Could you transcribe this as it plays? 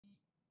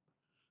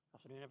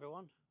Afternoon,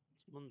 everyone.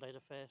 It's Monday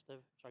the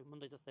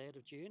 3rd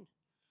of June.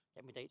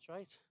 Get my dates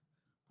right.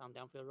 Down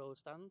the Anfield Road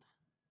stand.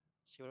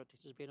 See what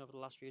it has been over the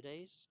last few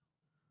days.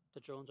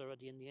 The drone's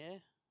already in the air.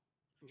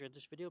 If you enjoyed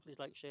this video, please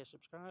like, share,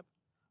 subscribe.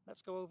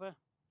 Let's go over,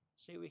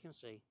 see what we can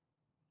see.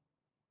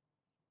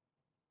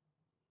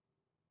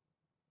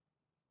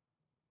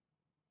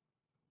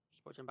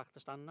 Just putting back at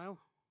the stand now.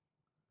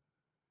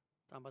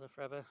 Down by the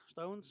forever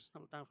stones.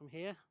 Look down from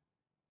here.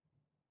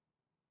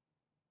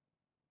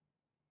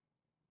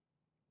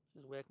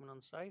 There's workmen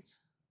on site.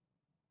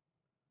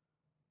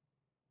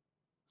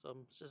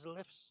 Some scissor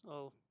lifts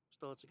all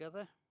stored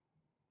together.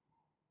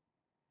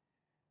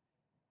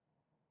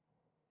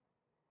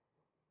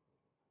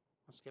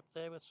 A skip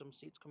there with some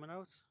seats coming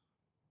out.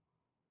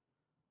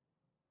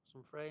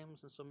 Some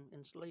frames and some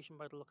installation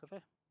by the look of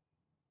it.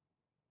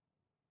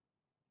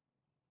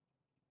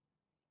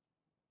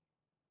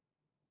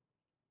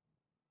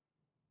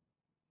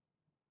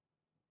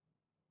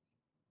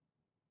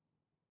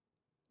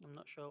 I'm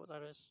not sure what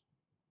that is.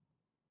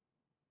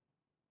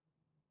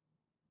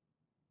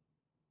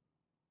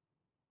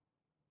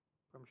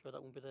 But I'm sure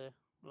that won't be there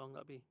long.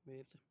 That'll be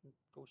moved and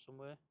go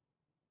somewhere.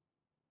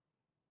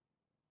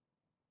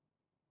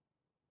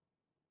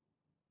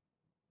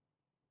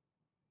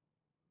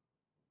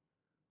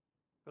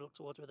 We'll look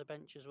towards where the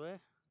benches were.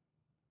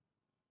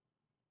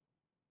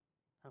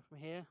 And from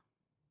here,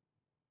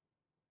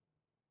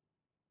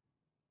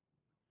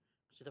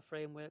 see the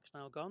framework's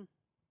now gone.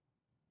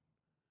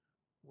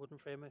 Wooden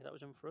framework that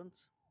was in front.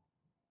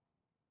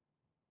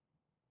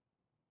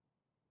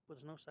 But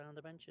there's no sign of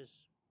the benches.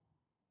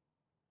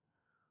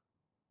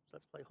 So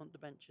let's play hunt the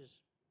benches.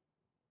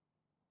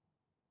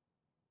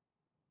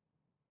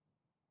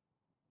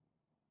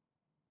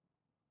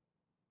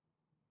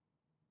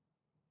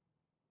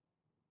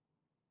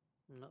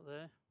 Not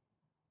there.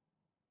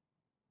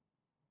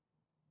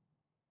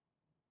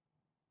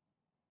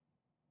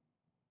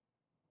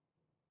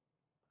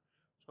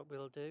 So what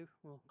we'll do,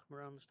 we'll come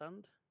around the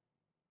stand.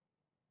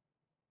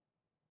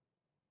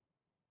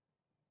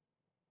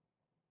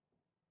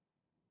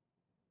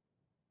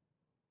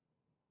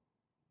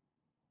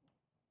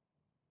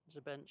 There's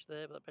a bench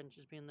there, but that bench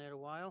has been there a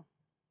while.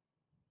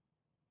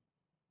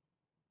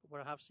 But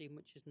what I have seen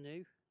which is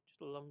new, just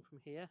along from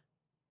here,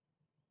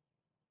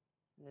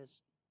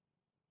 there's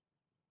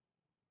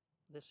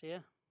this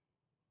here.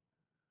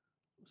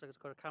 Looks like it's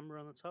got a camera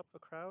on the top for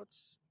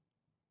crowds.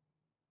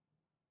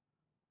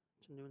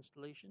 It's a new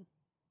installation.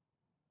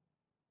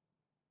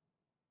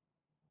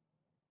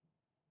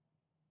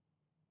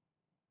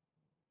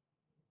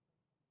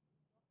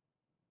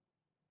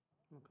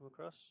 We'll come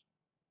across.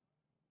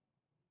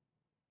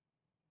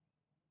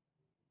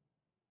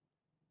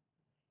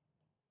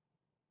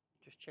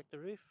 Just check the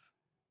roof.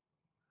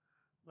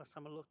 Last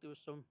time I looked, there was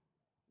some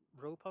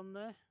rope on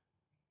there.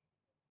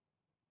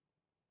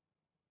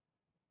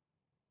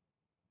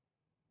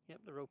 Yep,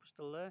 the rope is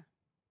still there.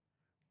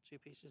 2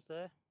 pieces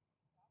there.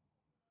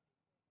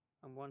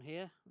 And one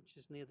here, which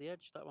is near the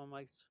edge. That one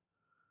might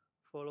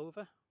fall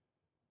over.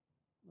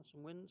 There's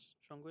some winds,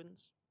 strong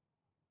winds.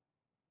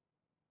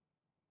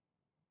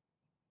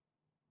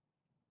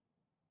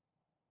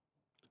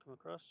 Let's come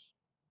across.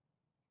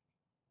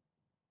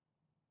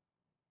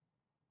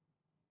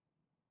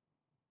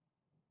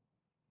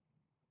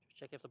 Just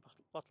check if the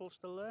bottle's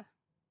still there.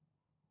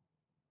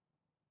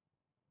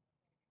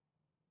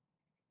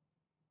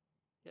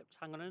 Yep, it's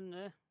hanging in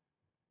there.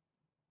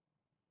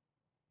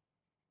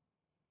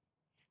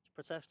 It's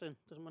protesting,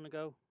 doesn't want to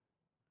go.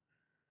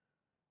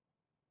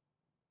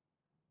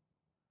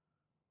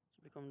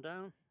 So we come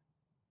down.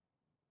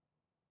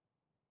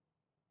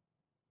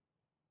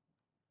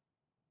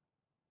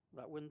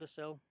 That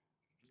windowsill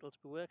still to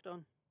be worked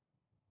on.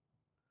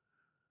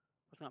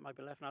 I think that might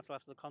be left now till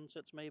after the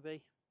concerts,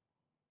 maybe.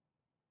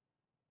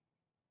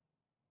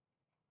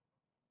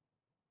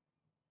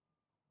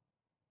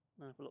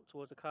 Now if we look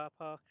towards the car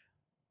park,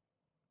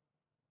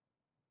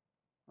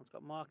 it's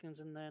got markings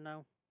in there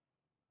now.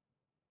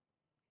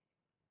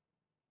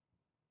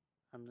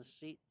 And the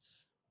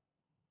seats,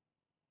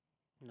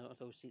 I don't know if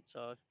those seats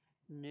are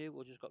new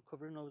or just got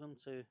covering over them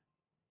to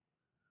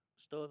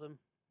store them.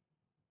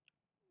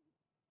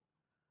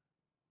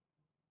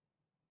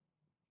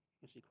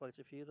 You can see quite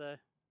a few there.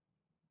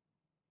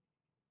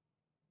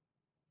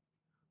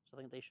 So I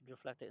think they should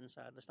reflect it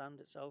inside the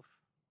stand itself.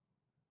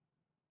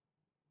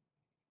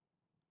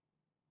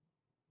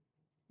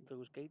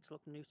 Those gates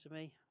look new to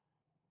me.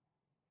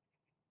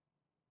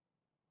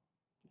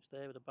 It's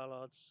there with the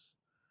ballards.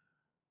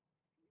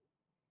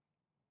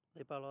 Are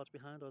they ballards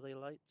behind or are they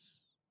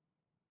lights?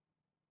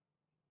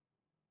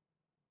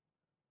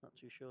 Not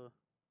too sure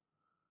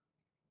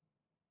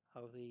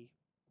how the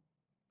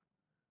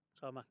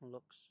tarmac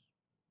looks.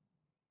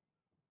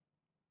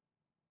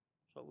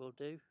 So what we'll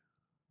do,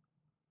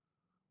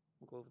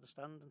 we'll go over the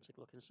stand and take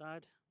a look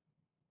inside.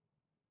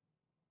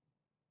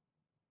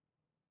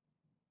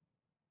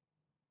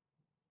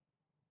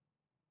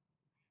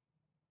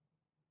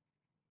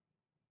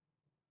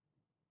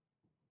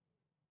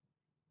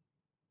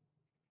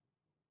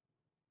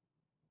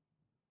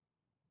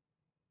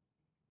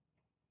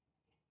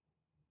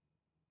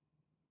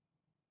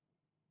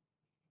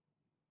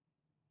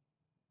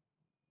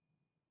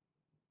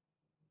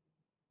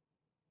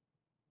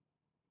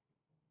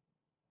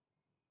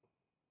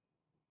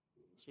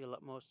 See a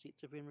lot more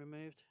seats have been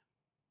removed.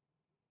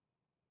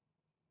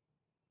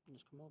 And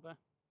just come over.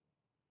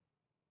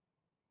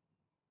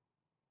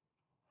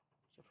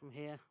 So from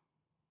here,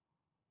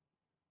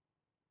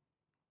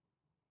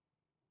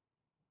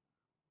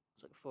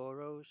 it's like 4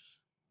 rows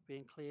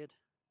being cleared.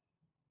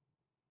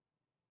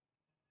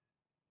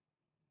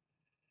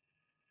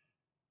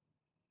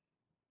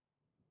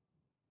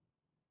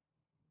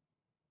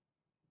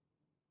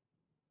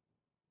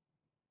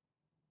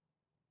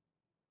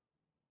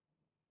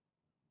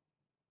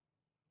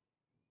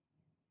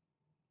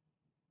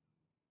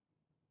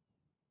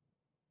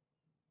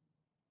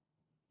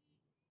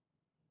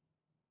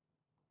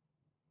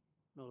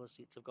 And all the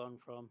seats have gone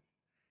from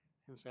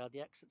inside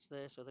the exits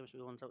there, so there must be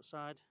the ones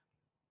outside.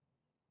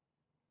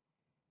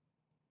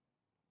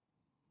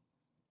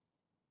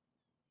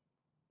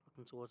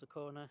 Looking towards the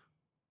corner.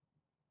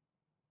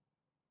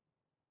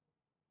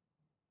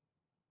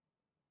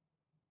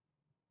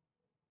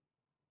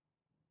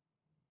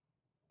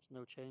 There's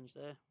no change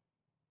there.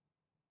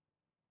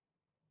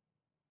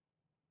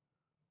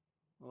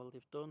 All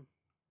they've done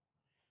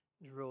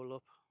is roll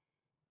up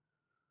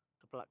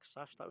the black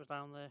sash that was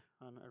down there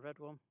and a red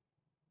one.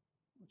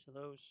 Which are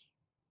those?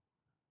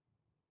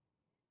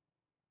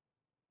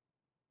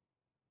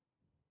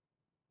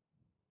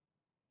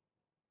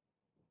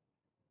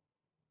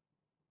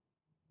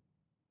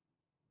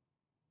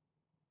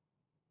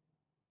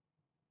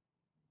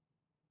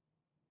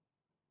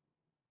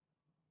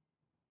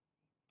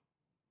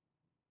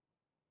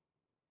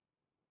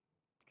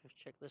 Just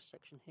check this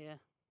section here.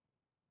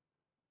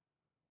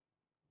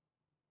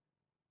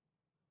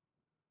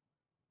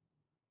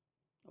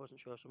 I wasn't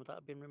sure if some of that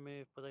had been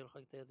removed, but they look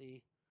like they're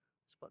the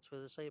spots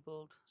for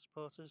disabled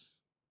supporters.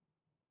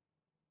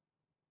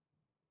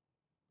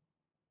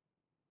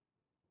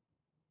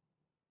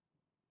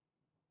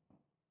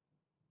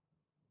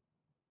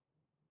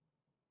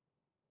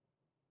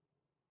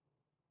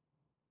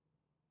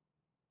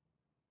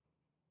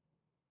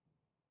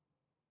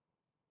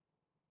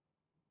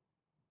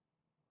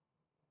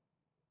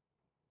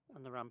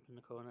 And the ramp in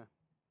the corner,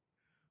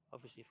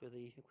 obviously for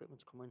the equipment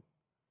to come in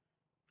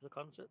for the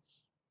concerts.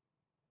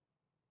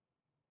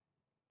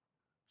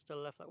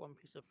 Still left that one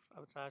piece of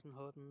advertising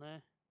hoarding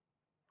there,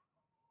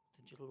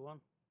 digital one.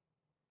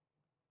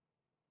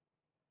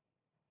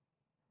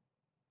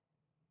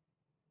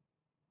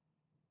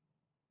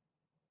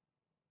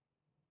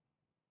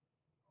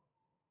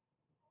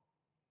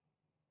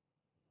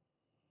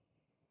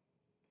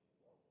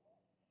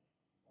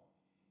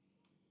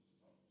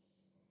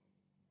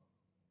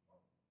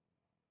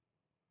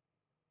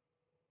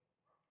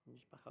 And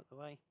just back out the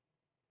way.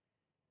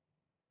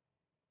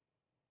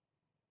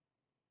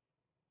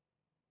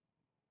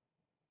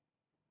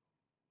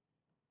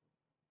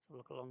 So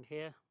look along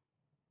here.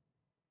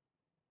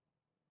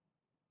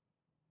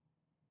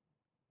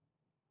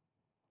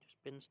 Just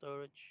bin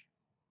storage.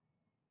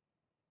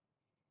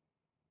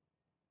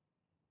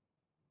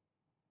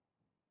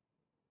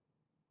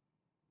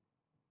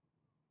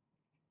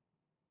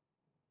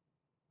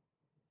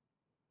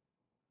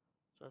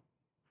 So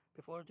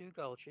before I do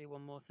go, I'll show you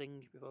one more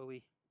thing before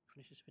we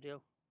finish this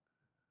video.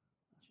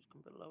 Let's just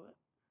come below it.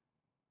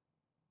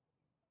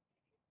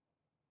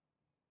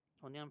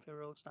 On the Anfield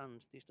Road stand,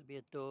 there used to be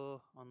a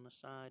door on the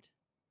side.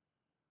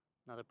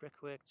 Now the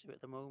brickwork to it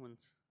at the moment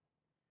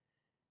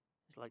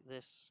is like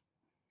this.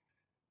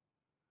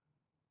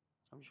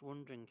 So I'm just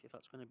wondering if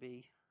that's going to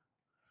be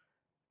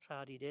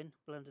tidied in,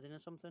 blended in or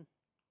something,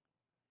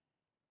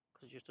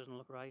 because it just doesn't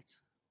look right.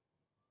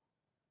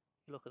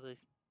 You look at the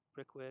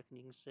brickwork and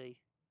you can see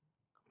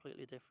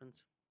completely different.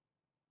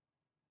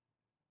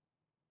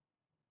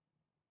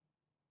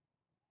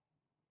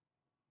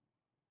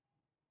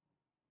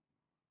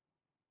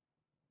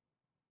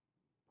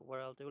 But what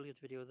I'll do, I'll leave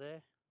the video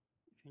there.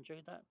 If you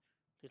enjoyed that,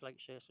 please like,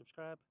 share,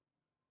 subscribe.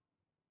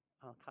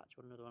 I'll catch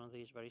you on another one of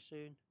these very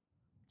soon.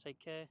 Take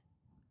care.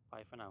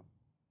 Bye for now.